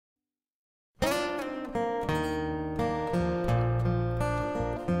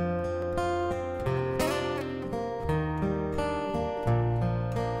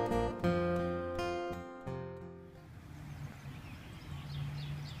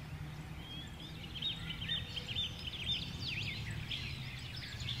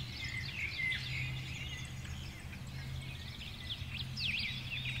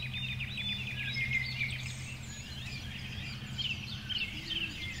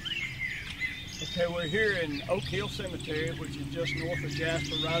Okay, we're here in Oak Hill Cemetery, which is just north of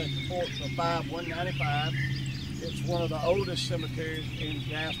Jasper, right at the fork of 5195. It's one of the oldest cemeteries in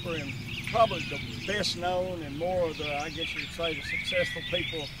Jasper and probably the best known and more of the, I guess you would say, the successful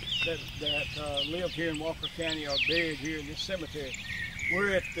people that live here in Walker County are buried here in this cemetery.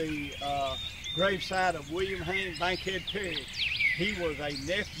 We're at the gravesite of William Hayne Bankhead Perry. He was a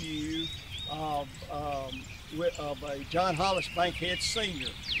nephew of a John Hollis Bankhead Sr.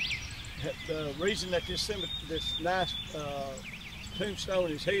 The reason that this nice tombstone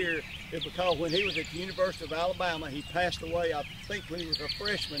is here is because when he was at the University of Alabama, he passed away, I think, when he was a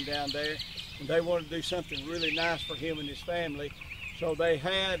freshman down there, and they wanted to do something really nice for him and his family. So they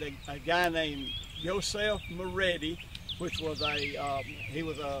had a guy named Joseph Moretti, which was he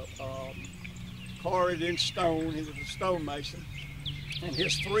was carved in stone. He was a stonemason, and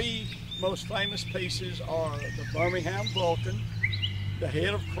his three most famous pieces are the Birmingham Vulcan, the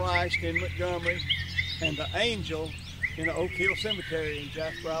Head of Christ in Montgomery, and the Angel in the Oak Hill Cemetery in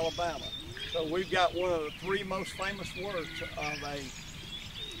Jasper, Alabama. So we've got one of the three most famous works of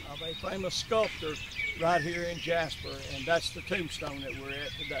a famous sculptor right here in Jasper, and that's the tombstone that we're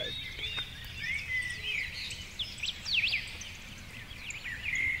at today.